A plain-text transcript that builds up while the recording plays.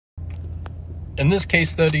In this case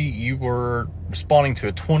study, you were responding to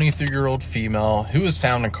a 23-year-old female who was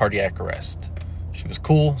found in cardiac arrest. She was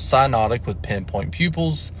cool, cyanotic with pinpoint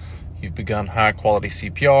pupils. You've begun high-quality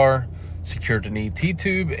CPR, secured an ET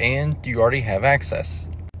tube, and you already have access.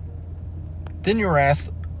 Then you were asked,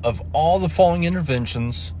 of all the following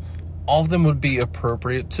interventions, all of them would be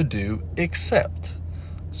appropriate to do except.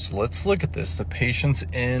 So let's look at this. The patient's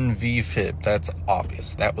in VFib. That's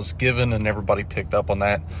obvious. That was given and everybody picked up on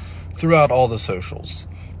that throughout all the socials.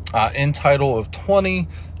 In title of 20,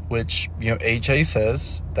 which, AJ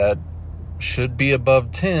says that should be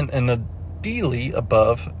above 10 and ideally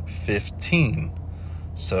above 15.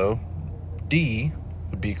 So D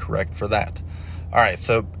would be correct for that. All right,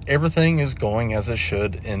 so everything is going as it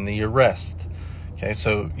should in the arrest. Okay,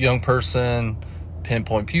 so young person,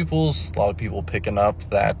 pinpoint pupils, a lot of people picking up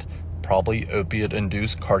that probably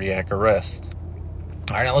opiate-induced cardiac arrest.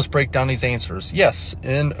 All right, now let's break down these answers. Yes,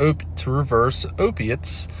 to reverse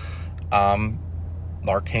opiates, Narcan,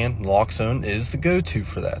 naloxone is the go-to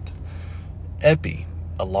for that. Epi,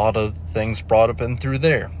 a lot of things brought up in through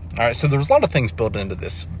there. All right, so there's a lot of things built into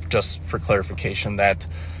this, just for clarification, that,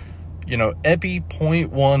 epi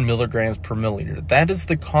 0.1 milligrams per milliliter, that is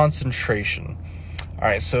the concentration. All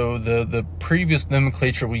right, so the previous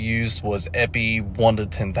nomenclature we used was epi 1 to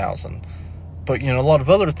 10,000. But, a lot of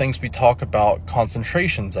other things we talk about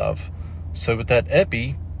concentrations of. So with that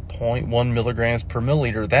epi, 0.1 milligrams per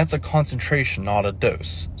milliliter, that's a concentration, not a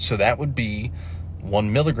dose. So that would be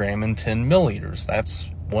 1 milligram in 10 milliliters. That's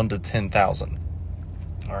 1 to 10,000.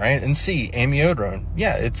 All right, and C, amiodarone.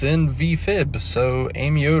 Yeah, it's in VFib, so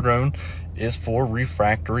amiodarone is for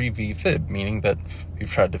refractory VFib, meaning that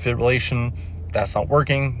you've tried defibrillation, that's not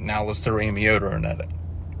working, now let's throw amiodarone at it.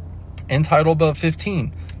 In title above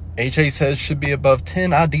 15, AJ says should be above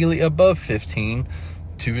 10, ideally above 15,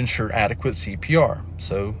 to ensure adequate CPR.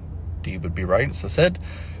 So D would be right. As I said,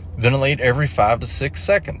 ventilate every 5 to 6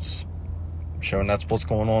 seconds. Showing that's what's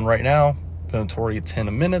going on right now. Ventilatory at 10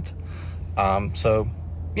 a minute.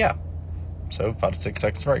 Yeah. So 5 to 6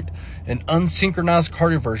 seconds, right. An unsynchronized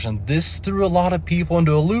cardioversion. This threw a lot of people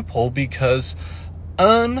into a loophole because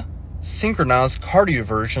unsynchronized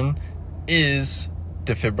cardioversion is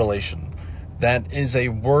defibrillation. That is a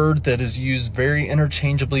word that is used very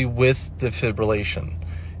interchangeably with defibrillation.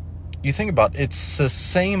 You think about it, it's the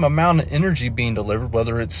same amount of energy being delivered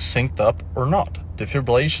whether it's synced up or not.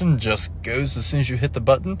 Defibrillation just goes as soon as you hit the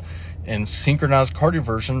button, and synchronized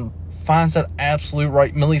cardioversion finds that absolute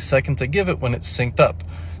right millisecond to give it when it's synced up.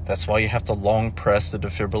 That's why you have to long press the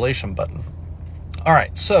defibrillation button. All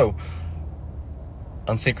right, so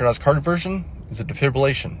unsynchronized cardioversion is a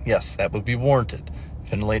defibrillation. Yes, that would be warranted.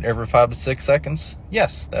 Ventilate every 5 to 6 seconds.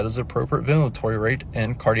 Yes, that is the appropriate ventilatory rate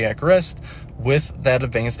in cardiac arrest with that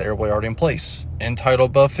advanced airway already in place. In title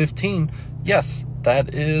above 15, yes,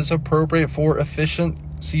 that is appropriate for efficient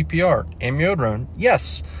CPR. Amiodarone,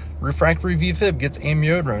 yes. Refractory VFib gets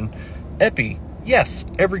amiodarone. Epi, yes.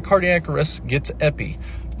 Every cardiac arrest gets epi.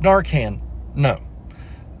 Narcan, no.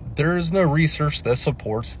 There is no research that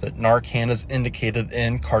supports that Narcan is indicated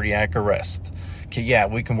in cardiac arrest. Okay, yeah,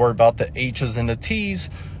 we can worry about the H's and the T's,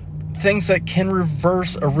 things that can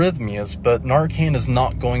reverse arrhythmias, but Narcan is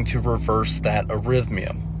not going to reverse that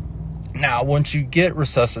arrhythmia. Now, once you get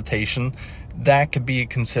resuscitation, that could be a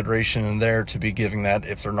consideration in there to be giving that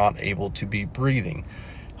if they're not able to be breathing.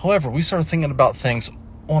 However, we start thinking about things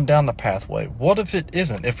on down the pathway. What if it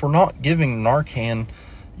isn't? If we're not giving Narcan,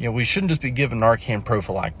 we shouldn't just be giving Narcan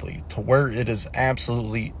prophylactically to where it is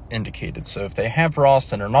absolutely indicated. So if they have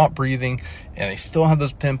ROS and they're not breathing and they still have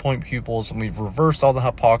those pinpoint pupils and we've reversed all the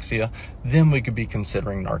hypoxia, then we could be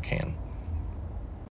considering Narcan.